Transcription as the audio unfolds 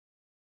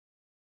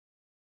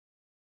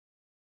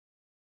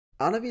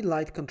ANAVI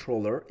Light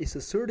Controller is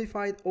a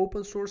certified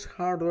open-source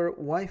hardware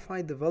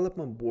Wi-Fi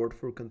development board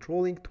for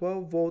controlling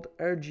 12-volt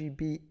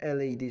RGB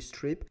LED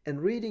strip and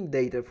reading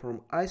data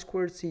from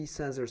I2C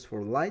sensors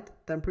for light,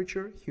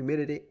 temperature,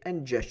 humidity,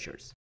 and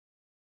gestures.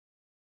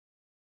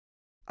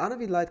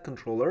 ANAVI Light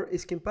Controller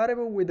is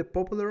compatible with the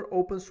popular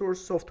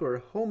open-source software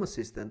Home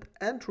Assistant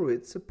and through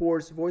it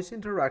supports voice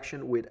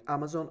interaction with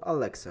Amazon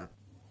Alexa.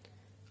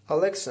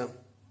 Alexa,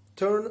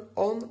 turn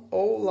on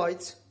all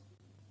lights.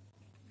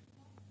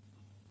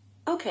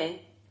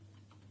 Okay.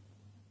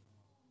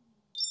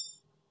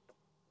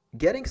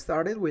 Getting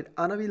started with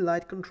ANAVI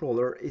Light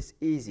Controller is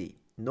easy.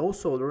 No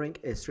soldering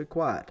is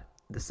required.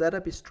 The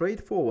setup is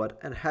straightforward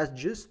and has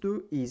just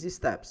two easy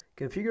steps.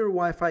 Configure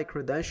Wi-Fi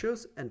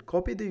credentials and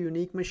copy the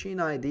unique machine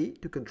ID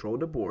to control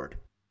the board.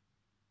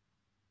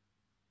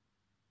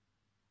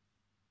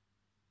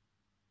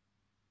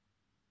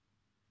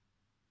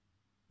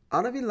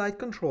 ANAVI Light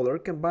Controller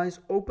combines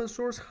open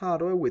source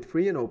hardware with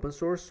free and open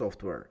source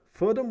software.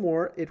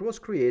 Furthermore, it was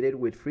created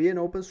with free and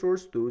open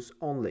source tools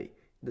only.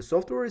 The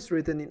software is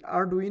written in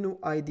Arduino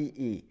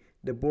IDE.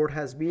 The board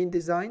has been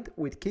designed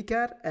with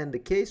KiCAD and the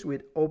case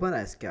with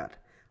OpenSCAD.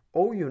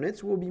 All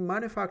units will be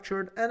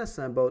manufactured and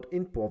assembled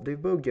in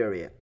Plovdiv,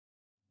 Bulgaria.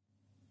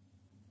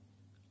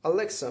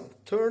 Alexa,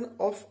 turn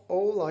off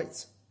all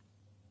lights.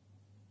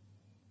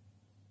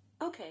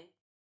 Okay.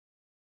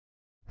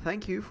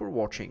 Thank you for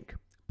watching.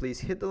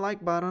 Please hit the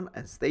like button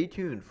and stay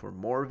tuned for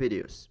more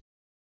videos.